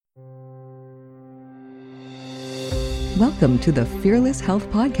Welcome to the Fearless Health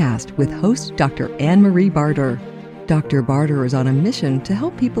Podcast with host Dr. Anne-Marie Barter. Dr. Barter is on a mission to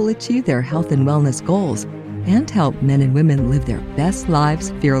help people achieve their health and wellness goals and help men and women live their best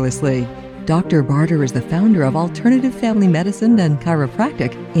lives fearlessly. Dr. Barter is the founder of Alternative Family Medicine and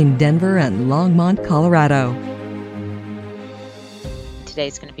Chiropractic in Denver and Longmont, Colorado.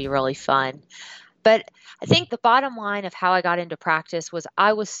 Today's going to be really fun. But I think the bottom line of how I got into practice was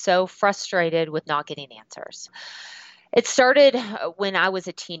I was so frustrated with not getting answers. It started when I was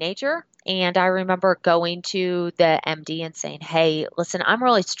a teenager, and I remember going to the MD and saying, hey, listen, I'm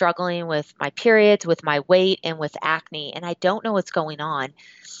really struggling with my periods, with my weight, and with acne, and I don't know what's going on.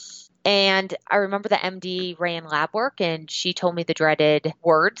 And I remember the MD ran lab work, and she told me the dreaded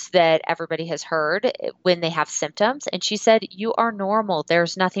words that everybody has heard when they have symptoms. And she said, you are normal.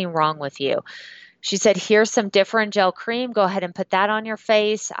 There's nothing wrong with you. She said, here's some Differin gel cream. Go ahead and put that on your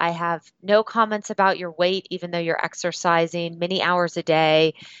face. I have no comments about your weight, even though you're exercising many hours a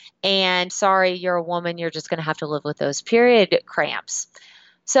day. And sorry, you're a woman. You're just going to have to live with those period cramps.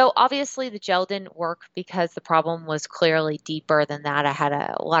 So obviously the gel didn't work because the problem was clearly deeper than that. I had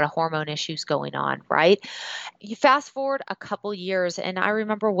a lot of hormone issues going on, right? You fast forward a couple years, and I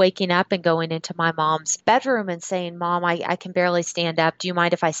remember waking up and going into my mom's bedroom and saying, Mom, I can barely stand up. Do you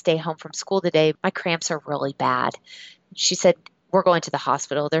mind if I stay home from school today? My cramps are really bad. She said, we're going to the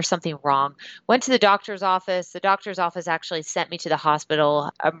hospital. There's something wrong. Went to the doctor's office. The doctor's office actually sent me to the hospital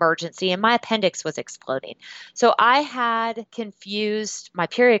emergency, and my appendix was exploding. So I had confused my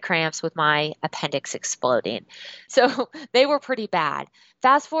period cramps with my appendix exploding. So they were pretty bad.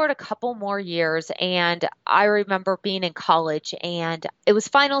 Fast forward a couple more years, and I remember being in college, and it was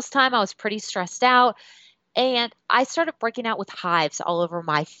finals time. I was pretty stressed out. And I started breaking out with hives all over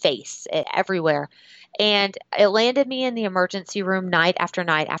my face, everywhere. And it landed me in the emergency room night after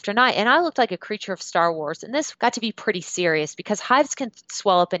night after night. And I looked like a creature of Star Wars. And this got to be pretty serious because hives can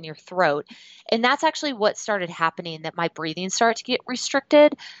swell up in your throat. And that's actually what started happening, that my breathing started to get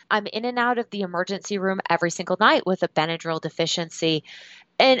restricted. I'm in and out of the emergency room every single night with a Benadryl deficiency.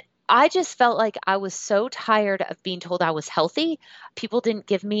 And I just felt like I was so tired of being told I was healthy. People didn't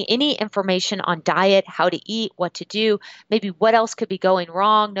give me any information on diet, how to eat, what to do, maybe what else could be going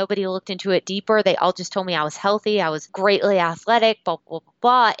wrong. Nobody looked into it deeper. They all just told me I was healthy, I was greatly athletic, blah, blah, blah,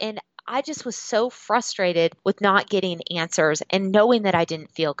 blah. And I just was so frustrated with not getting answers and knowing that I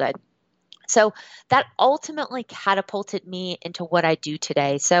didn't feel good. So that ultimately catapulted me into what I do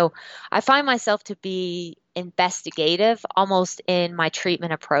today. So I find myself to be investigative almost in my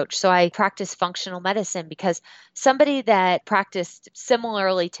treatment approach. So I practice functional medicine because somebody that practiced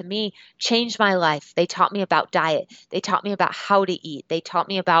similarly to me changed my life. They taught me about diet. They taught me about how to eat. They taught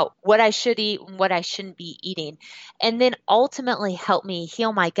me about what I should eat and what I shouldn't be eating. And then ultimately helped me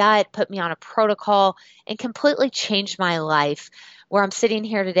heal my gut, put me on a protocol, and completely changed my life, where I'm sitting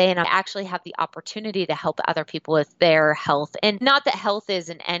here today and I actually have the opportunity to help other people with their health. And not that health is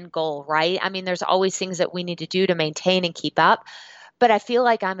an end goal, right? I mean, there's always things that we need to do to maintain and keep up. But I feel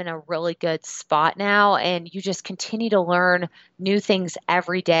like I'm in a really good spot now, and you just continue to learn new things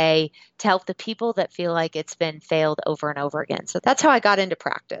every day to help the people that feel like it's been failed over and over again. So that's how I got into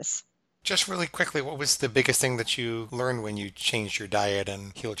practice. Just really quickly, what was the biggest thing that you learned when you changed your diet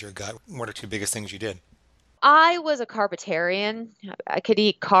and healed your gut? What are two biggest things you did? I was a carbitarian. I could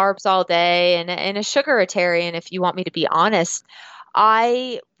eat carbs all day and a sugaritarian, if you want me to be honest.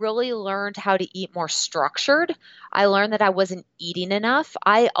 I really learned how to eat more structured. I learned that I wasn't eating enough.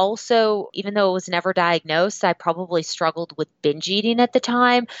 I also, even though it was never diagnosed, I probably struggled with binge eating at the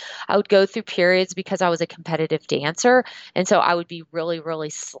time. I would go through periods because I was a competitive dancer. And so I would be really, really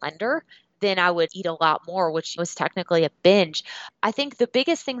slender. Then I would eat a lot more, which was technically a binge. I think the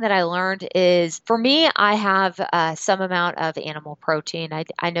biggest thing that I learned is, for me, I have some amount of animal protein.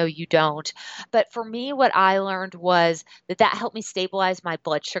 I know you don't. But for me, what I learned was that helped me stabilize my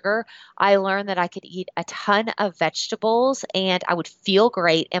blood sugar. I learned that I could eat a ton of vegetables and I would feel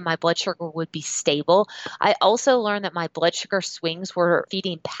great and my blood sugar would be stable. I also learned that my blood sugar swings were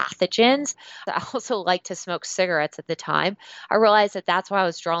feeding pathogens. I also liked to smoke cigarettes at the time. I realized that that's why I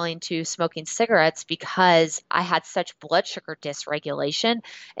was drawn to smoking cigarettes, because I had such blood sugar dysregulation.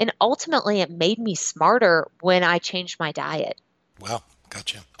 And ultimately, it made me smarter when I changed my diet. Wow,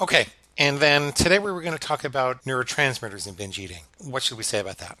 gotcha. Okay, and then today we were going to talk about neurotransmitters and binge eating. What should we say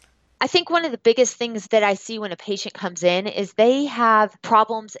about that? I think one of the biggest things that I see when a patient comes in is they have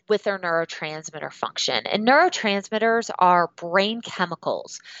problems with their neurotransmitter function. And neurotransmitters are brain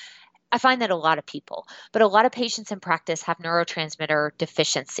chemicals. I find that a lot of people, but a lot of patients in practice have neurotransmitter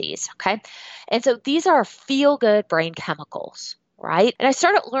deficiencies, okay? And so these are feel-good brain chemicals, right? And I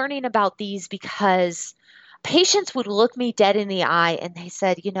started learning about these because patients would look me dead in the eye and they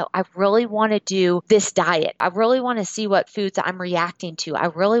said, I really want to do this diet. I really want to see what foods I'm reacting to. I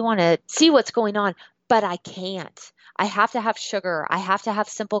really want to see what's going on, but I can't. I have to have sugar. I have to have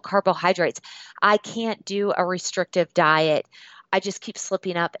simple carbohydrates. I can't do a restrictive diet. I just keep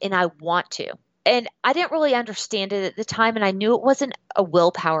slipping up and I want to. And I didn't really understand it at the time, and I knew it wasn't a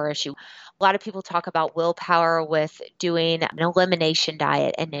willpower issue. A lot of people talk about willpower with doing an elimination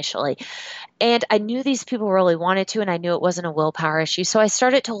diet initially. And I knew these people really wanted to, and I knew it wasn't a willpower issue. So I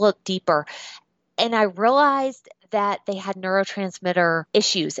started to look deeper, and I realized that they had neurotransmitter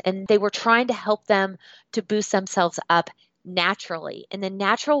issues, and they were trying to help them to boost themselves up naturally. And the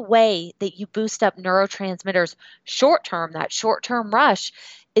natural way that you boost up neurotransmitters that short-term rush,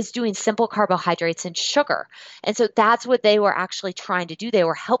 is doing simple carbohydrates and sugar. And so that's what they were actually trying to do. They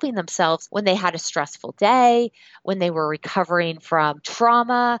were helping themselves when they had a stressful day, when they were recovering from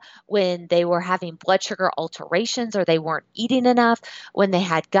trauma, when they were having blood sugar alterations or they weren't eating enough, when they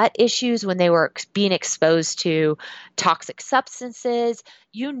had gut issues, when they were being exposed to toxic substances,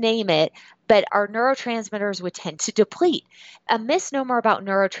 you name it. But our neurotransmitters would tend to deplete. A misnomer about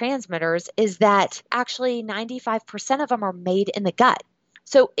neurotransmitters is that actually 95% of them are made in the gut.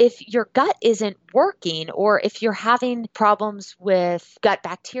 So if your gut isn't working, or if you're having problems with gut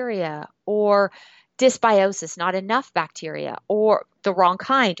bacteria or dysbiosis, not enough bacteria, or the wrong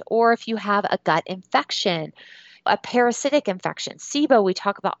kind, or if you have a gut infection, a parasitic infection, SIBO, we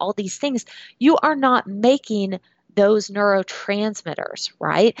talk about all these things, you are not making those neurotransmitters,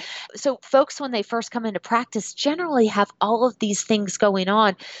 right? So folks, when they first come into practice, generally have all of these things going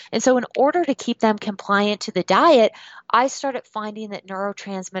on. And so in order to keep them compliant to the diet, I started finding that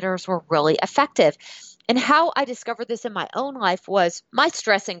neurotransmitters were really effective. And how I discovered this in my own life was my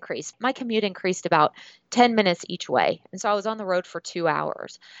stress increased. My commute increased about 10 minutes each way. And so I was on the road for 2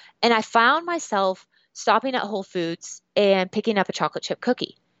 hours. And I found myself stopping at Whole Foods and picking up a chocolate chip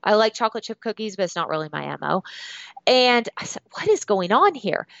cookie. I like chocolate chip cookies, but it's not really my MO. And I said, what is going on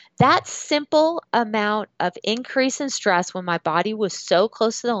here? That simple amount of increase in stress when my body was so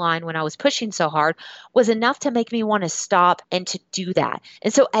close to the line, when I was pushing so hard, was enough to make me want to stop and to do that.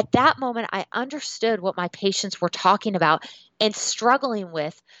 And so at that moment, I understood what my patients were talking about and struggling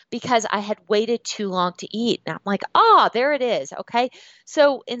with because I had waited too long to eat. And I'm like, there it is. Okay.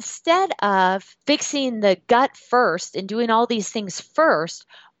 So instead of fixing the gut first and doing all these things first,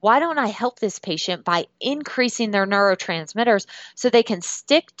 why don't I help this patient by increasing their neurotransmitters so they can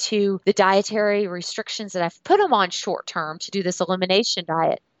stick to the dietary restrictions that I've put them on short term to do this elimination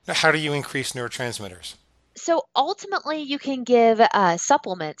diet? How do you increase neurotransmitters? So ultimately, you can give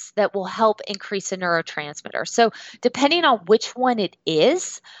supplements that will help increase a neurotransmitter. So depending on which one it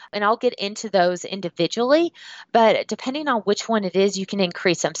is, and I'll get into those individually, but depending on which one it is, you can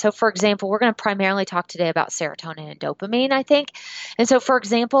increase them. So for example, we're going to primarily talk today about serotonin and dopamine, I think. And so for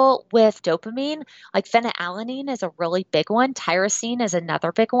example, with dopamine, like phenylalanine is a really big one. Tyrosine is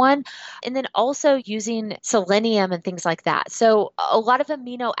another big one. And then also using selenium and things like that. So a lot of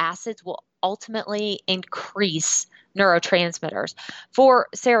amino acids will ultimately increase neurotransmitters. For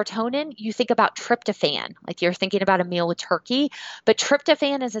serotonin, you think about tryptophan, like you're thinking about a meal with turkey, but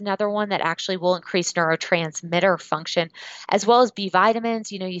tryptophan is another one that actually will increase neurotransmitter function, as well as B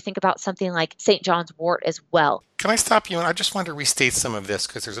vitamins. You think about something like St. John's wort as well. Can I stop you? And I just want to restate some of this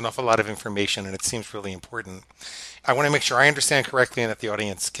because there's an awful lot of information and it seems really important. I want to make sure I understand correctly and that the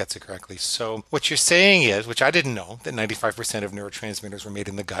audience gets it correctly. So what you're saying is, which I didn't know, that 95% of neurotransmitters were made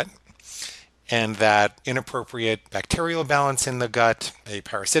in the gut, and that inappropriate bacterial balance in the gut, a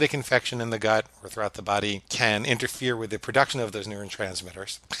parasitic infection in the gut or throughout the body can interfere with the production of those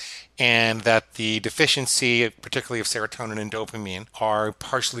neurotransmitters, and that the deficiency, particularly of serotonin and dopamine, are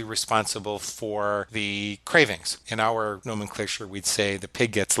partially responsible for the cravings. In our nomenclature, we'd say the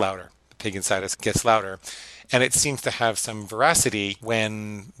pig gets louder. The pig inside us gets louder. And it seems to have some veracity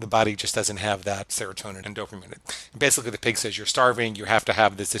when the body just doesn't have that serotonin and dopamine. Basically, the pig says, you're starving, you have to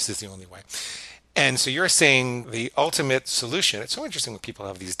have this, this is the only way. And so you're saying the ultimate solution, it's so interesting when people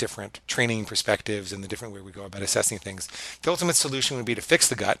have these different training perspectives and the different way we go about assessing things. The ultimate solution would be to fix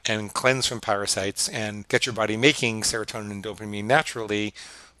the gut and cleanse from parasites and get your body making serotonin and dopamine naturally.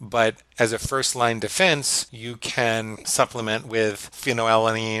 But as a first-line defense, you can supplement with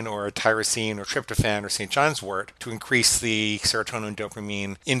phenylalanine or tyrosine or tryptophan or St. John's wort to increase the serotonin and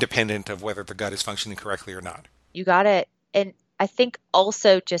dopamine independent of whether the gut is functioning correctly or not. You got it. And I think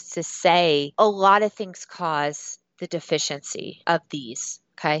also just to say, a lot of things cause the deficiency of these.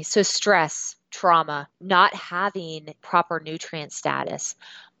 Okay. So stress, trauma, not having proper nutrient status,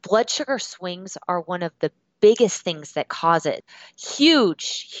 blood sugar swings are one of the biggest things that cause it.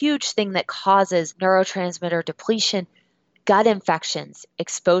 Huge thing that causes neurotransmitter depletion: gut infections,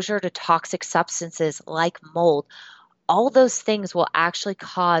 exposure to toxic substances like mold. All those things will actually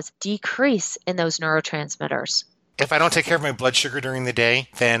cause decrease in those neurotransmitters. If I don't take care of my blood sugar during the day,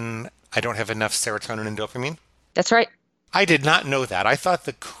 then I don't have enough serotonin and dopamine? That's right. I did not know that. I thought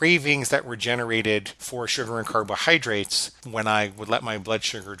the cravings that were generated for sugar and carbohydrates when I would let my blood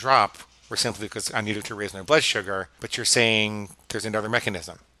sugar drop were simply because I needed to raise my blood sugar. But you're saying there's another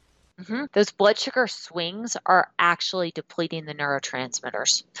mechanism. Those blood sugar swings are actually depleting the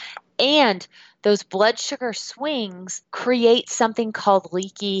neurotransmitters. And those blood sugar swings create something called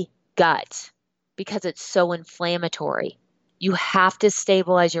leaky gut because it's so inflammatory. You have to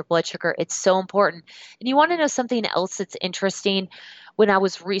stabilize your blood sugar. It's so important. And you want to know something else that's interesting? When I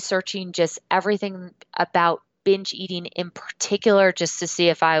was researching just everything about binge eating in particular, just to see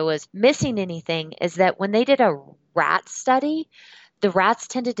if I was missing anything, is that when they did a rat study, the rats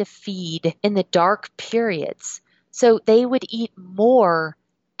tended to feed in the dark periods. So they would eat more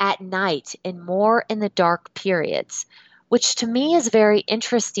at night and more in the dark periods, which to me is very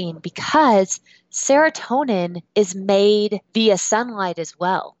interesting because serotonin is made via sunlight as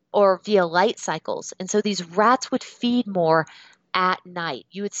well, or via light cycles. And so these rats would feed more at night.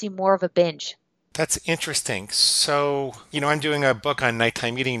 You would see more of a binge. That's interesting. So, I'm doing a book on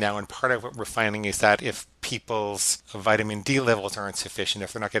nighttime eating now, and part of what we're finding is that if people's vitamin D levels aren't sufficient,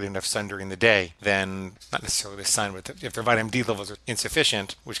 if they're not getting enough sun during the day, then not necessarily the sun, but if their vitamin D levels are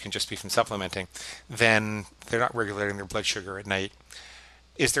insufficient, which can just be from supplementing, then they're not regulating their blood sugar at night.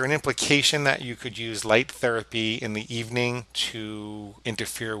 Is there an implication that you could use light therapy in the evening to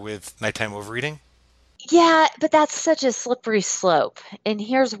interfere with nighttime overeating? Yeah, but that's such a slippery slope. And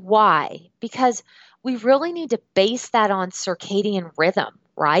here's why. Because we really need to base that on circadian rhythm,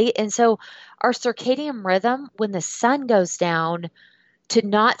 right? And so our circadian rhythm, when the sun goes down, to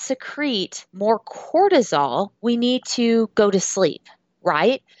not secrete more cortisol, we need to go to sleep,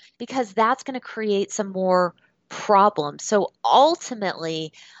 right? Because that's going to create some more problems. So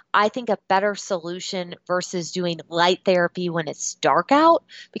ultimately, I think a better solution versus doing light therapy when it's dark out,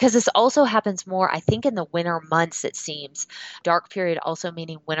 because this also happens more, I think, in the winter months, it seems. Dark period also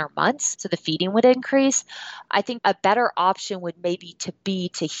meaning winter months, so the feeding would increase. I think a better option would maybe be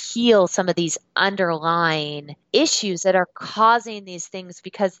to heal some of these underlying issues that are causing these things,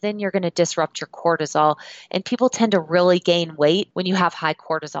 because then you're going to disrupt your cortisol. And people tend to really gain weight when you have high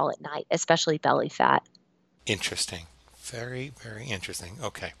cortisol at night, especially belly fat. Interesting. Very, very interesting.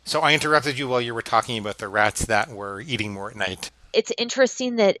 Okay. So I interrupted you while you were talking about the rats that were eating more at night. It's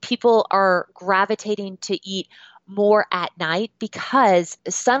interesting that people are gravitating to eat more at night because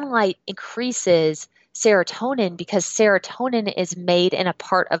sunlight increases serotonin, because serotonin is made in a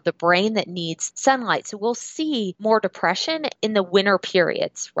part of the brain that needs sunlight. So we'll see more depression in the winter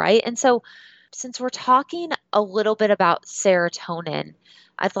periods, right? And so since we're talking a little bit about serotonin,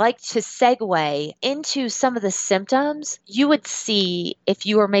 I'd like to segue into some of the symptoms you would see if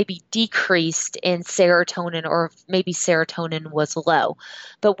you were maybe decreased in serotonin, or if maybe serotonin was low.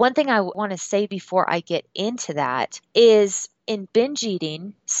 But one thing I want to say before I get into that is in binge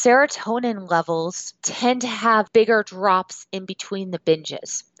eating, serotonin levels tend to have bigger drops in between the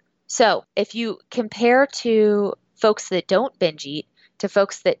binges. So if you compare to folks that don't binge eat to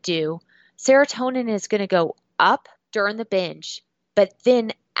folks that do, serotonin is going to go up during the binge. But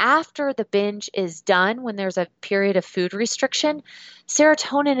then after the binge is done, when there's a period of food restriction,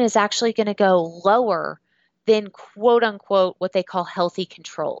 serotonin is actually going to go lower than quote unquote what they call healthy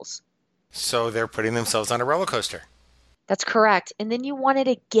controls. So they're putting themselves on a roller coaster. That's correct. And then you want it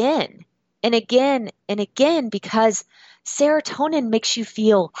again and again and again, because serotonin makes you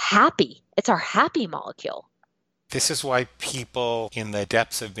feel happy. It's our happy molecule. This is why people in the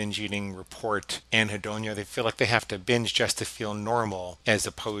depths of binge eating report anhedonia. They feel like they have to binge just to feel normal, as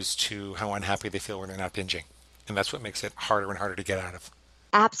opposed to how unhappy they feel when they're not binging. And that's what makes it harder and harder to get out of.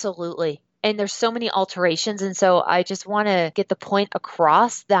 Absolutely. And there's so many alterations. And so I just want to get the point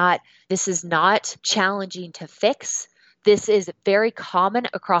across that this is not challenging to fix. This is very common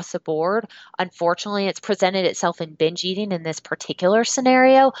across the board. Unfortunately, it's presented itself in binge eating in this particular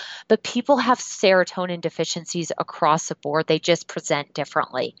scenario, but people have serotonin deficiencies across the board. They just present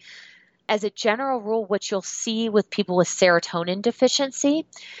differently. As a general rule, what you'll see with people with serotonin deficiency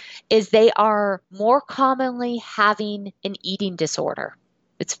is they are more commonly having an eating disorder.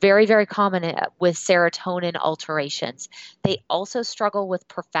 It's very, very common with serotonin alterations. They also struggle with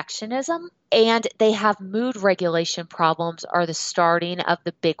perfectionism, and they have mood regulation problems are the starting of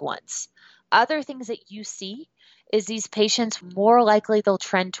the big ones. other things that you see is these patients more likely they'll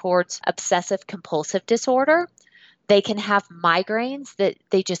trend towards obsessive compulsive disorder. They can have migraines that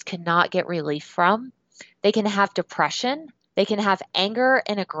they just cannot get relief from. They can have depression. They can have anger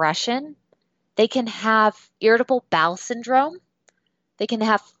and aggression. They can have irritable bowel syndrome. They can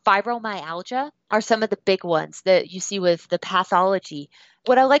have fibromyalgia, are some of the big ones that you see with the pathology.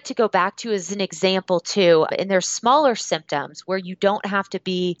 What I like to go back to is an example too, and there's smaller symptoms where you don't have to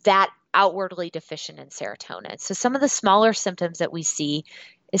be that outwardly deficient in serotonin. So some of the smaller symptoms that we see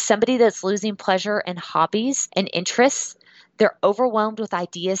is somebody that's losing pleasure in hobbies and interests. They're overwhelmed with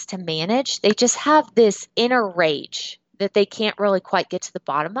ideas to manage. They just have this inner rage that they can't really quite get to the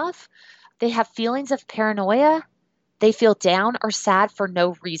bottom of. They have feelings of paranoia. They feel down or sad for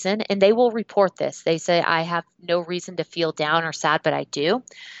no reason, and they will report this. They say, I have no reason to feel down or sad, but I do.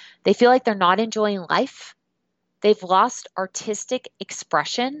 They feel like they're not enjoying life. They've lost artistic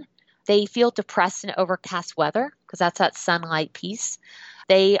expression. They feel depressed in overcast weather because that's that sunlight piece.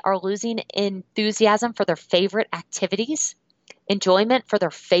 They are losing enthusiasm for their favorite activities, enjoyment for their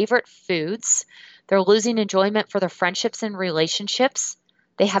favorite foods. They're losing enjoyment for their friendships and relationships.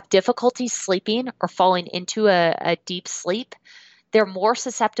 They have difficulty sleeping or falling into a deep sleep. They're more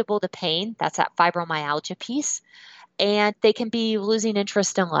susceptible to pain. That's that fibromyalgia piece. And they can be losing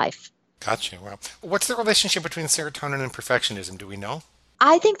interest in life. Gotcha. Well, what's the relationship between serotonin and perfectionism? Do we know?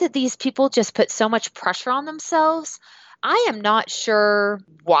 I think that these people just put so much pressure on themselves. I am not sure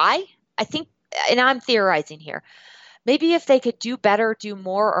why. I think, and I'm theorizing here, maybe if they could do better, do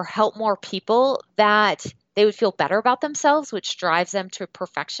more, or help more people, that they would feel better about themselves, which drives them to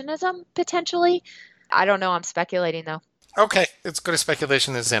perfectionism potentially. I don't know. I'm speculating though. Okay, it's good a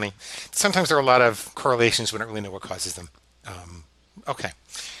speculation as any. Sometimes there are a lot of correlations. We don't really know what causes them. Okay.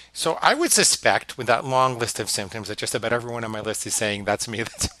 So I would suspect with that long list of symptoms that just about everyone on my list is saying, that's me,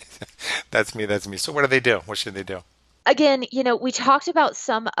 that's me, that's me. So what do they do? What should they do? Again, we talked about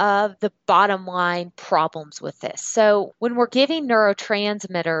some of the bottom line problems with this. So when we're giving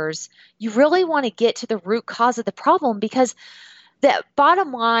neurotransmitters, you really want to get to the root cause of the problem, because the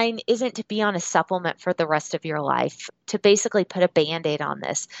bottom line isn't to be on a supplement for the rest of your life, to basically put a Band-Aid on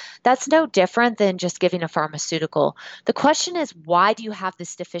this. That's no different than just giving a pharmaceutical. The question is, why do you have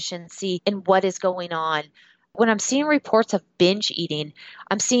this deficiency and what is going on? When I'm seeing reports of binge eating,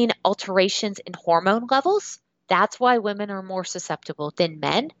 I'm seeing alterations in hormone levels. That's why women are more susceptible than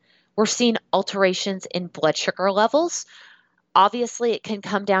men. We're seeing alterations in blood sugar levels. Obviously, it can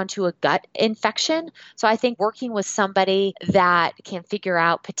come down to a gut infection. So I think working with somebody that can figure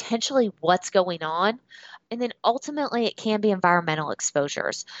out potentially what's going on. And then ultimately, it can be environmental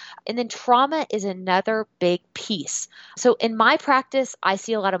exposures. And then trauma is another big piece. So in my practice, I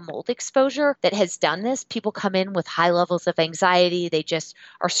see a lot of mold exposure that has done this. People come in with high levels of anxiety. They just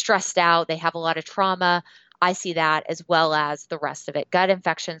are stressed out. They have a lot of trauma. I see that as well as the rest of it. Gut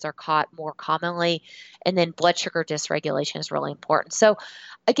infections are caught more commonly, and then blood sugar dysregulation is really important. So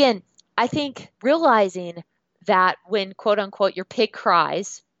again, I think realizing that when quote unquote your pig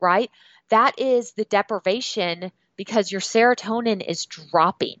cries, right, that is the deprivation because your serotonin is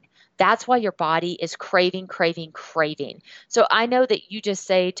dropping. That's why your body is craving. So I know that you just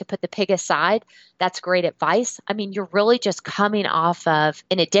say to put the pig aside. That's great advice. I mean, you're really just coming off of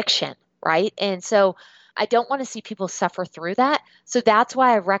an addiction, right? And so I don't want to see people suffer through that. So that's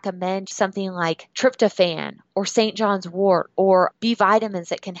why I recommend something like tryptophan or St. John's wort or B vitamins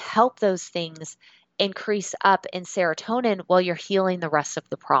that can help those things increase up in serotonin while you're healing the rest of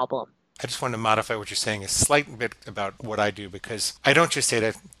the problem. I just want to modify what you're saying a slight bit about what I do, because I don't just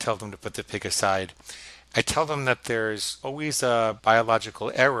tell them to put the pig aside. I tell them that there's always a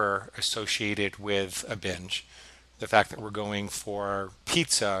biological error associated with a binge. The fact that we're going for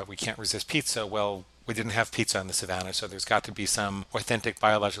pizza, we can't resist pizza. Well, we didn't have pizza in the savannah, so there's got to be some authentic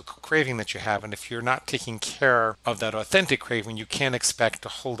biological craving that you have. And if you're not taking care of that authentic craving, you can't expect to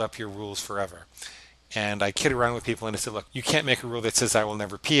hold up your rules forever. And I kid around with people and I say, look, you can't make a rule that says I will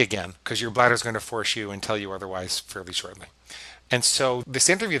never pee again, because your bladder's going to force you and tell you otherwise fairly shortly. And so this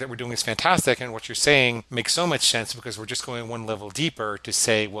interview that we're doing is fantastic, and what you're saying makes so much sense, because we're just going one level deeper to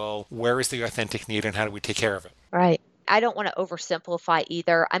say, well, where is the authentic need and how do we take care of it? Right. I don't want to oversimplify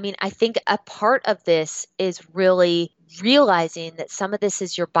either. I mean, I think a part of this is really realizing that some of this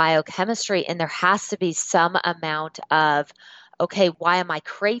is your biochemistry, and there has to be some amount of, okay, why am I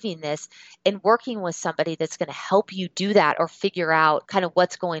craving this? And working with somebody that's going to help you do that or figure out kind of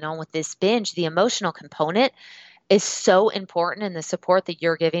what's going on with this binge, the emotional component. is so important, and the support that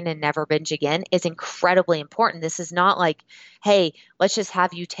you're giving in Never Binge Again is incredibly important. This is not like, hey, let's just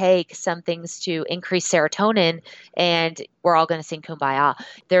have you take some things to increase serotonin and we're all going to sing Kumbaya.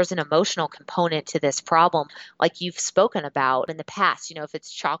 There's an emotional component to this problem, like you've spoken about in the past. If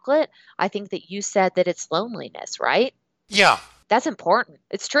it's chocolate, I think that you said that it's loneliness, right? Yeah. That's important.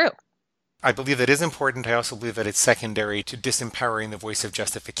 It's true. I believe that is important. I also believe that it's secondary to disempowering the voice of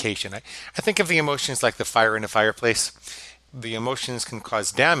justification. I think of the emotions like the fire in a fireplace. The emotions can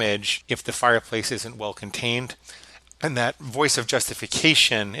cause damage if the fireplace isn't well contained. And that voice of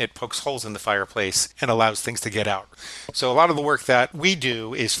justification, it pokes holes in the fireplace and allows things to get out. So a lot of the work that we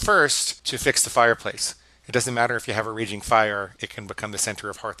do is first to fix the fireplace. It doesn't matter if you have a raging fire, it can become the center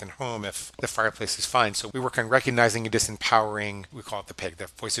of hearth and home if the fireplace is fine. So we work on recognizing and disempowering, we call it the PIG, the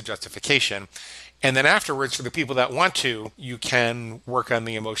voice of justification. And then afterwards, for the people that want to, you can work on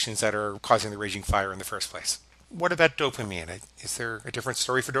the emotions that are causing the raging fire in the first place. What about dopamine? Is there a different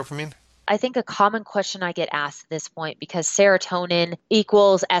story for dopamine? I think a common question I get asked at this point, because serotonin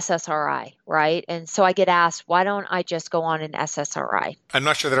equals SSRI, right? And so I get asked, why don't I just go on an SSRI? I'm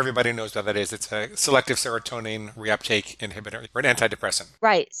not sure that everybody knows what that is. It's a selective serotonin reuptake inhibitor or an antidepressant.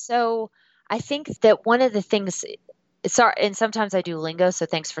 Right. So I think that one of the things, sorry, and sometimes I do lingo, so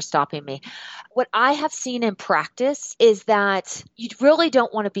thanks for stopping me. What I have seen in practice is that you really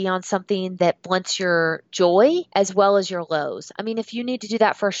don't want to be on something that blunts your joy as well as your lows. I mean, if you need to do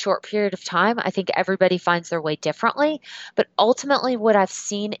that for a short period of time, I think everybody finds their way differently. But ultimately, what I've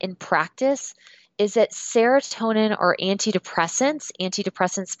seen in practice is that serotonin or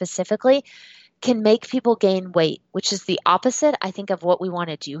antidepressants specifically, can make people gain weight, which is the opposite, I think, of what we want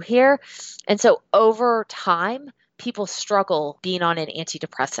to do here. And so over time, people struggle being on an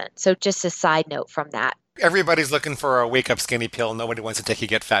antidepressant. So just a side note from that. Everybody's looking for a wake up skinny pill. Nobody wants to take a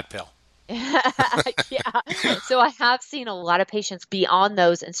get fat pill. Yeah. So I have seen a lot of patients be on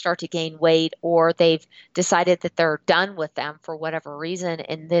those and start to gain weight, or they've decided that they're done with them for whatever reason,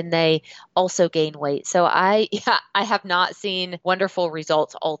 and then they also gain weight. So I have not seen wonderful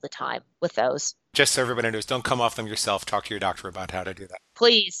results all the time with those. Just so everybody knows, don't come off them yourself. Talk to your doctor about how to do that.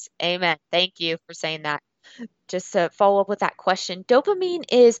 Please. Amen. Thank you for saying that. Just to follow up with that question, dopamine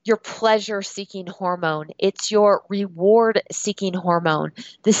is your pleasure-seeking hormone. It's your reward-seeking hormone.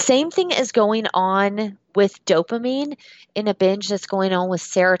 The same thing is going on with dopamine in a binge that's going on with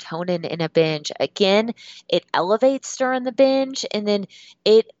serotonin in a binge. Again, it elevates during the binge, and then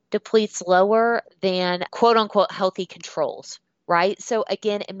it depletes lower than quote-unquote healthy controls. Right? So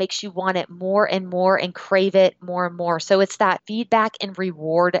again, it makes you want it more and more and crave it more and more. So it's that feedback and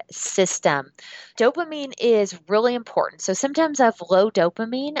reward system. Dopamine is really important. So symptoms of low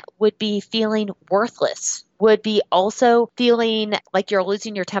dopamine would be feeling worthless, would be also feeling like you're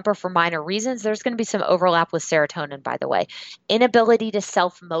losing your temper for minor reasons. There's going to be some overlap with serotonin, by the way. Inability to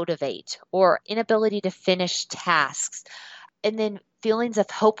self-motivate or inability to finish tasks. And then feelings of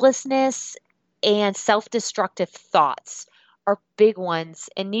hopelessness and self-destructive thoughts are big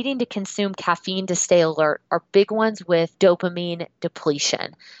ones, and needing to consume caffeine to stay alert are big ones with dopamine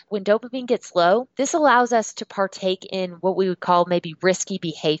depletion. When dopamine gets low, this allows us to partake in what we would call maybe risky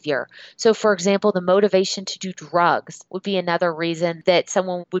behavior. So for example, the motivation to do drugs would be another reason that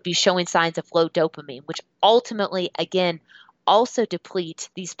someone would be showing signs of low dopamine, which ultimately, again, also deplete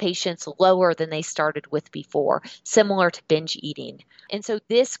these patients lower than they started with before, similar to binge eating. And so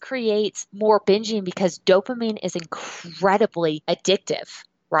this creates more binging because dopamine is incredibly addictive,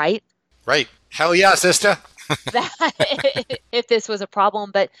 right? Right. Hell yeah, sister. If this was a problem.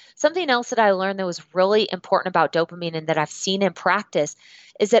 But something else that I learned that was really important about dopamine and that I've seen in practice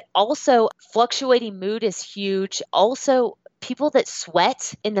is that also fluctuating mood is huge. Also, people that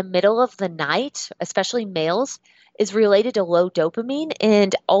sweat in the middle of the night, especially males, is related to low dopamine,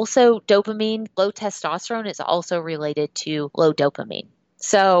 and also dopamine, low testosterone is also related to low dopamine.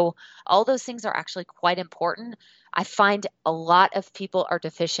 So all those things are actually quite important. I find a lot of people are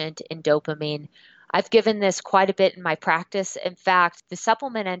deficient in dopamine. I've given this quite a bit in my practice. In fact, the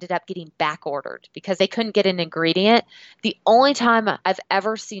supplement ended up getting back ordered because they couldn't get an ingredient. The only time I've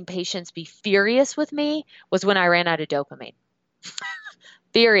ever seen patients be furious with me was when I ran out of dopamine.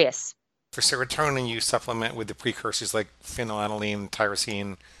 Furious. For serotonin, you supplement with the precursors like phenylalanine,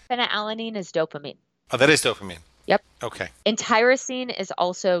 tyrosine. Phenylalanine is dopamine. Oh, that is dopamine. Yep. Okay. And tyrosine is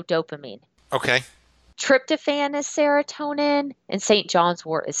also dopamine. Okay. Tryptophan is serotonin, and St. John's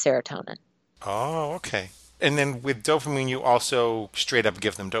wort is serotonin. Oh, okay. And then with dopamine, you also straight up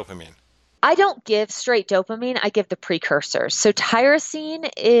give them dopamine. I don't give straight dopamine. I give the precursors. So tyrosine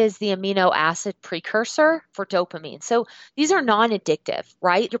is the amino acid precursor for dopamine. So these are non-addictive,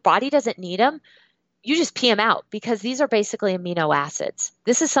 right? Your body doesn't need them. you just pee them out because these are basically amino acids.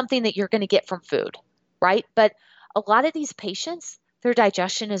 This is something that you're going to get from food, right? But a lot of these patients, their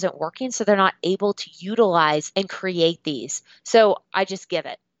digestion isn't working, so they're not able to utilize and create these. So I just give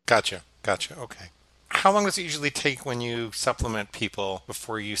it. Gotcha. Okay. How long does it usually take when you supplement people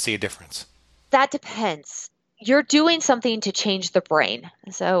before you see a difference? That depends. You're doing something to change the brain.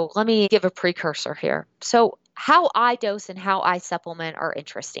 So let me give a precursor here. So how I dose and how I supplement are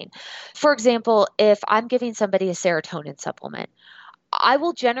interesting. For example, if I'm giving somebody a serotonin supplement, I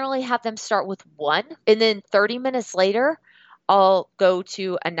will generally have them start with one, and then 30 minutes later, I'll go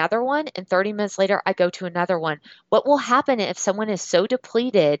to another one, and 30 minutes later, I go to another one. What will happen if someone is so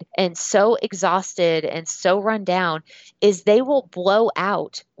depleted and so exhausted and so run down is they will blow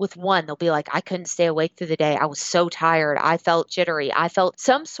out with one. They'll be like, I couldn't stay awake through the day. I was so tired. I felt jittery. I felt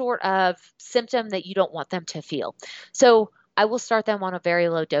some sort of symptom that you don't want them to feel. So I will start them on a very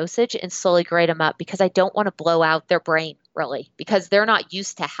low dosage and slowly grade them up because I don't want to blow out their brain really because they're not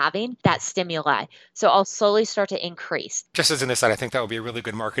used to having that stimuli. So I'll slowly start to increase. Just as an aside, I think that would be a really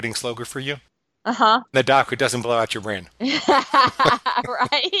good marketing slogan for you. Uh-huh. The doc who doesn't blow out your brain. Right?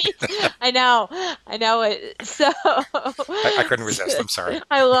 I know it. So I couldn't resist. I'm sorry.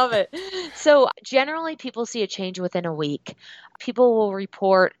 I love it. So generally people see a change within a week. People will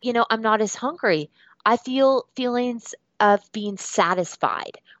report, I'm not as hungry. I feel feelings of being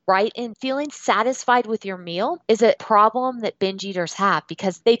satisfied, right? And feeling satisfied with your meal is a problem that binge eaters have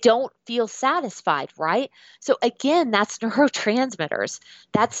because they don't feel satisfied, right? So again, that's neurotransmitters.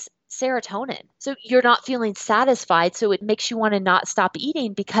 That's serotonin. So you're not feeling satisfied. So it makes you want to not stop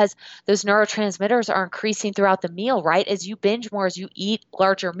eating because those neurotransmitters are increasing throughout the meal, right? As you binge more, as you eat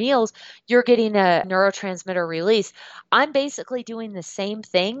larger meals, you're getting a neurotransmitter release. I'm basically doing the same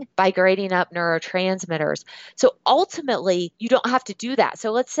thing by grading up neurotransmitters. So ultimately, you don't have to do that.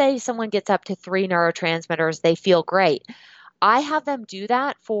 So let's say someone gets up to 3 neurotransmitters, they feel great. I have them do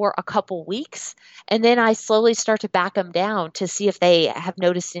that for a couple weeks, and then I slowly start to back them down to see if they have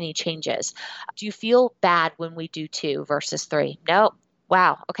noticed any changes. Do you feel bad when we do 2 versus 3? No.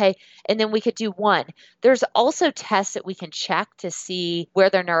 Wow. Okay. And then we could do 1. There's also tests that we can check to see where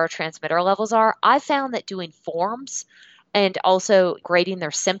their neurotransmitter levels are. I found that doing forms and also grading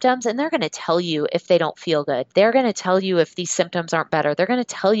their symptoms, and they're going to tell you if they don't feel good. They're going to tell you if these symptoms aren't better. They're going to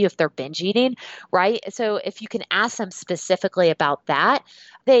tell you if they're binge eating, right? So if you can ask them specifically about that,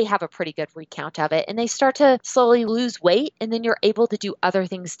 they have a pretty good recount of it, and they start to slowly lose weight, and then you're able to do other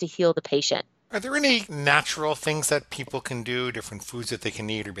things to heal the patient. Are there any natural things that people can do, different foods that they can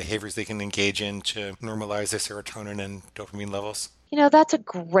eat or behaviors they can engage in to normalize their serotonin and dopamine levels? That's a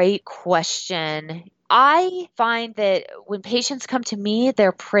great question. I find that when patients come to me,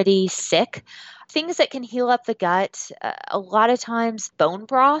 they're pretty sick. Things that can heal up the gut, a lot of times bone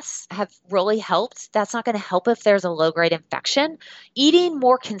broths have really helped. That's not going to help if there's a low-grade infection. Eating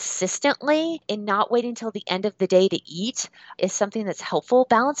more consistently and not waiting till the end of the day to eat is something that's helpful.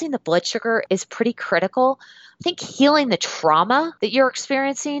 Balancing the blood sugar is pretty critical. I think healing the trauma that you're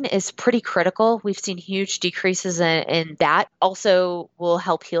experiencing is pretty critical. We've seen huge decreases in that. Also will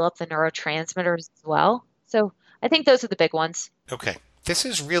help heal up the neurotransmitters as well. So I think those are the big ones. Okay. This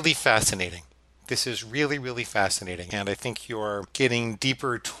is really fascinating. This is really, really fascinating. And I think you're getting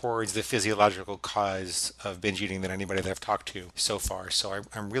deeper towards the physiological cause of binge eating than anybody that I've talked to so far. So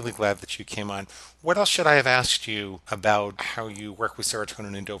I'm really glad that you came on. What else should I have asked you about how you work with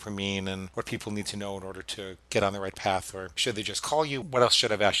serotonin and dopamine and what people need to know in order to get on the right path? Or should they just call you? What else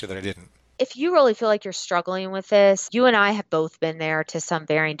should I have asked you that I didn't? If you really feel like you're struggling with this, you and I have both been there to some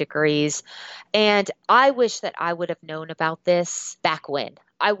varying degrees. And I wish that I would have known about this back when.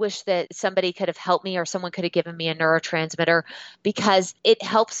 I wish that somebody could have helped me or someone could have given me a neurotransmitter because it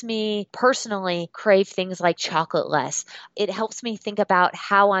helps me personally crave things like chocolate less. It helps me think about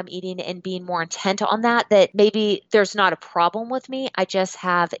how I'm eating and being more intent on that maybe there's not a problem with me. I just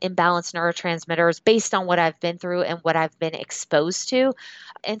have imbalanced neurotransmitters based on what I've been through and what I've been exposed to.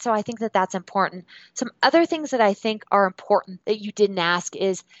 And so I think that that's important. Some other things that I think are important that you didn't ask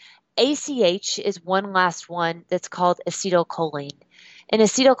is ACH is one last one that's called acetylcholine. And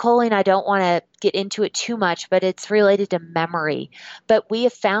acetylcholine, I don't want to get into it too much, but it's related to memory. But we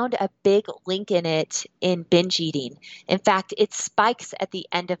have found a big link in it in binge eating. In fact, it spikes at the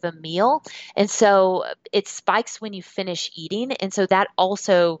end of a meal. And so it spikes when you finish eating. And so that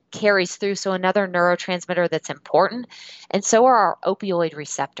also carries through. So another neurotransmitter that's important. And so are our opioid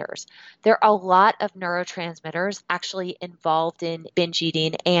receptors. There are a lot of neurotransmitters actually involved in binge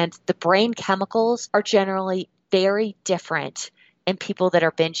eating. And the brain chemicals are generally very different in people that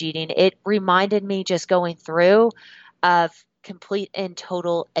are binge eating. It reminded me just going through of complete and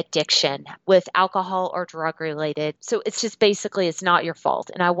total addiction with alcohol or drug related. So it's just basically, it's not your fault.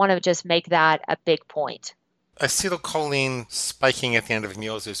 And I want to just make that a big point. Acetylcholine spiking at the end of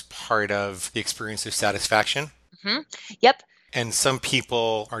meals is part of the experience of satisfaction. Mm-hmm. Yep. And some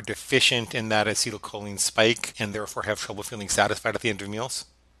people are deficient in that acetylcholine spike and therefore have trouble feeling satisfied at the end of meals.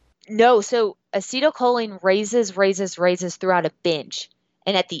 No, so acetylcholine raises throughout a binge.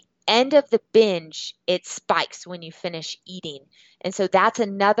 And at the end of the binge, it spikes when you finish eating. And so that's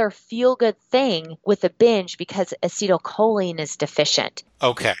another feel-good thing with a binge because acetylcholine is deficient.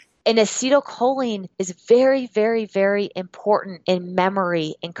 Okay. And acetylcholine is very, very, very important in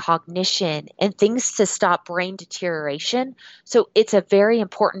memory and cognition and things to stop brain deterioration. So it's a very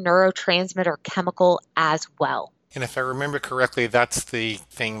important neurotransmitter chemical as well. And if I remember correctly, that's the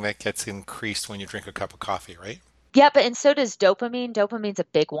thing that gets increased when you drink a cup of coffee, right? Yeah, but and so does dopamine. Dopamine's a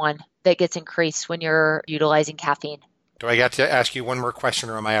big one that gets increased when you're utilizing caffeine. Do I got to ask you one more question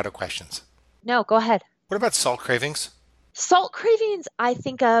or am I out of questions? No, go ahead. What about salt cravings? Salt cravings, I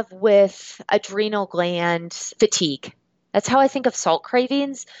think of with adrenal gland fatigue. That's how I think of salt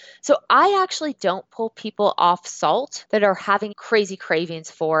cravings. So I actually don't pull people off salt that are having crazy cravings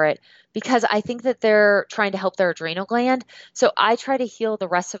for it because I think that they're trying to help their adrenal gland. So I try to heal the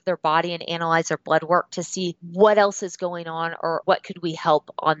rest of their body and analyze their blood work to see what else is going on or what could we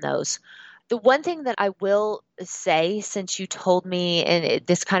help on those. The one thing that I will say, since you told me, and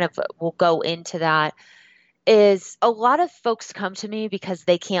this kind of will go into that, is a lot of folks come to me because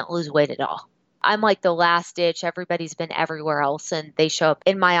they can't lose weight at all. I'm like the last ditch. Everybody's been everywhere else and they show up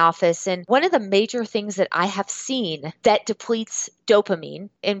in my office. And one of the major things that I have seen that depletes dopamine,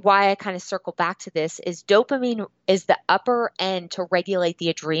 and why I kind of circle back to this, is dopamine is the upper end to regulate the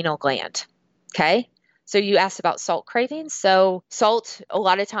adrenal gland. Okay. So you asked about salt cravings. So salt a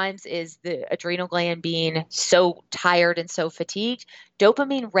lot of times is the adrenal gland being so tired and so fatigued.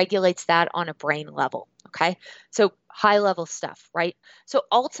 Dopamine regulates that on a brain level. Okay. So high level stuff, right? So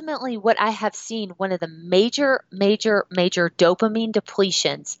ultimately what I have seen, one of the major dopamine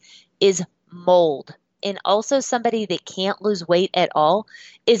depletions is mold. And also somebody that can't lose weight at all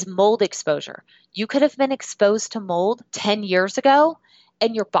is mold exposure. You could have been exposed to mold 10 years ago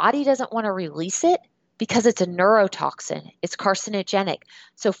and your body doesn't want to release it because it's a neurotoxin. It's carcinogenic.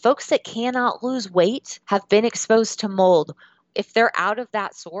 So folks that cannot lose weight have been exposed to mold. If they're out of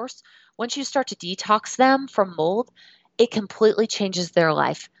that source, once you start to detox them from mold, it completely changes their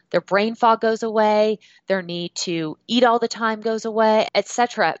life. Their brain fog goes away, their need to eat all the time goes away,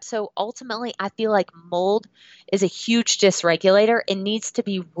 etc. So ultimately, I feel like mold is a huge dysregulator. It needs to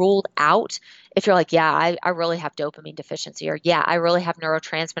be ruled out. If you're like, yeah, I really have dopamine deficiency, or yeah, I really have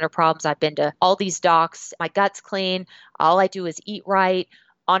neurotransmitter problems. I've been to all these docs, my gut's clean, all I do is eat right,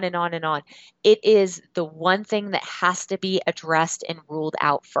 on and on and on. It is the one thing that has to be addressed and ruled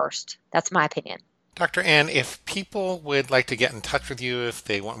out first. That's my opinion. Dr. Ann, if people would like to get in touch with you, if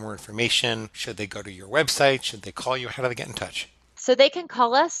they want more information, should they go to your website? Should they call you? How do they get in touch? So they can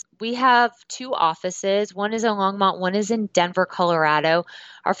call us. We have 2 offices. One is in Longmont, one is in Denver, Colorado.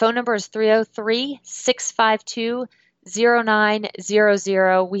 Our phone number is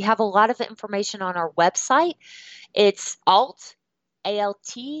 303-652-0900. We have a lot of information on our website. It's ALT,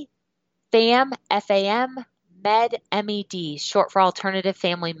 FAM, Med, MED, short for Alternative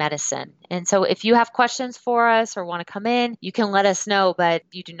Family Medicine. And so if you have questions for us or want to come in, you can let us know, but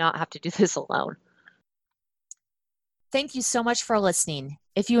you do not have to do this alone. Thank you so much for listening.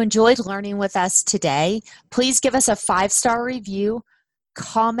 If you enjoyed learning with us today, please give us a 5-star review,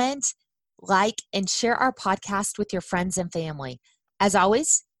 comment, like, and share our podcast with your friends and family. As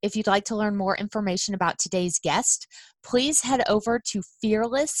always, if you'd like to learn more information about today's guest, please head over to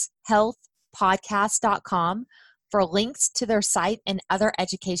fearlesshealthpodcast.com for links to their site and other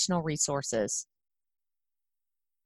educational resources.